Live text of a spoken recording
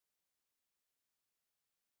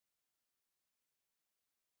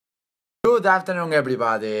Good afternoon,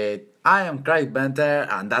 everybody. I am Craig Benter,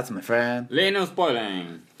 and that's my friend Linus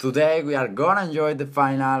Poilen. Today we are gonna enjoy the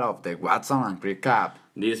final of the Watson and Crick Cup.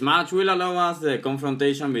 This match will allow us the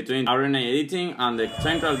confrontation between RNA editing and the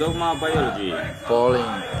central dogma of biology.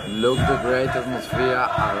 Pauline, look the great atmosphere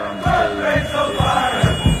around the stadium.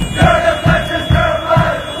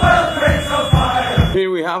 Here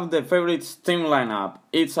we have the favorites team lineup.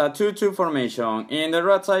 It's a 2-2 formation. In the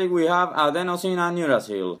right side we have adenosine and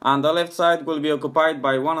uracil, and the left side will be occupied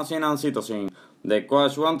by guanosine and cytosine. The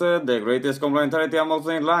coach wanted the greatest complementarity among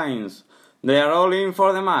the lines. They are all in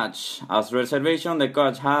for the match. As reservation, the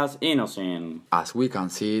coach has inosine. As we can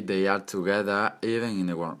see, they are together even in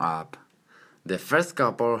the warm-up. The first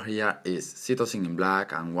couple here is cytosine in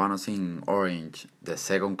black and guanosine in orange. The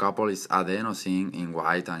second couple is adenosine in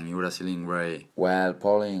white and uracil in grey. Well,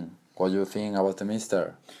 Pauline, what do you think about the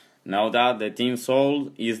mister? Now that the team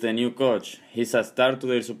sold is the new coach, he's a star to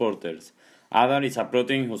their supporters. Adar is a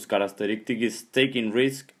protein whose characteristic is taking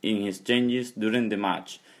risk in his changes during the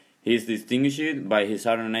match. He is distinguished by his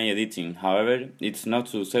RNA editing, however, it's not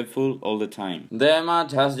successful all the time. The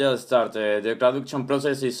match has just started, the production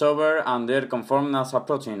process is over and they're conformed as a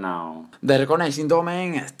protein now. The recognizing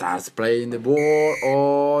domain starts playing the ball,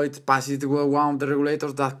 or it passes to one of the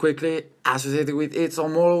regulators that quickly associated with its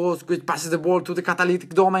homologous, which passes the ball to the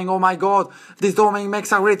catalytic domain. Oh my god, this domain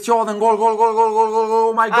makes a great shot and goal,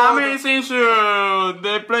 oh my god! Amazing shoot!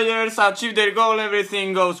 The players achieve their goal,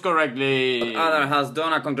 everything goes correctly. Adar has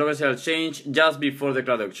done a controversial change just before the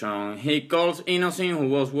production. He calls inosine, who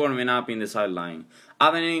was warming up in the sideline.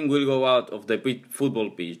 Adenine will go out of the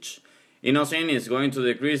football pitch. Inosine is going to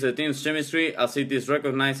decrease the team's chemistry as it is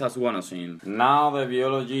recognized as guanosine. Now the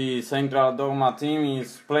biology central dogma team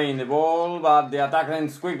is playing the ball, but the attack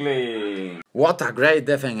ends quickly. What a great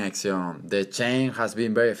defense action! The change has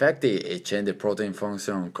been very effective. It changed the protein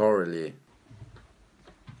function correctly.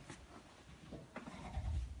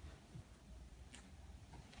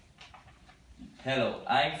 Hello,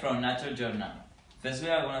 I'm from Nature Journal.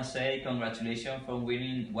 Firstly, I want to say congratulations for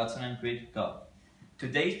winning Watson and Crick Cup.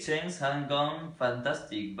 Today's change hasn't gone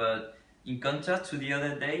fantastic, but in contrast to the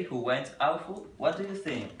other day who went awful, what do you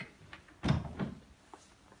think?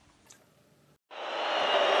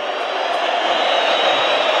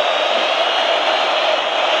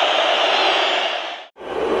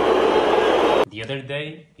 The other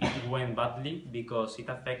day, it went badly because it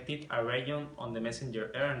affected a region on the messenger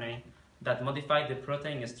RNA that modified the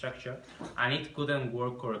protein structure and it couldn't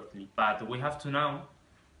work correctly. But we have to know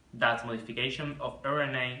that modification of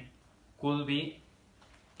RNA could be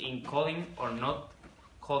in coding or not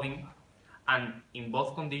coding, and in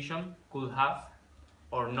both conditions could have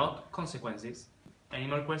or not consequences. Any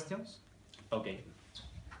more questions? Okay.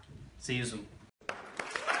 See you soon.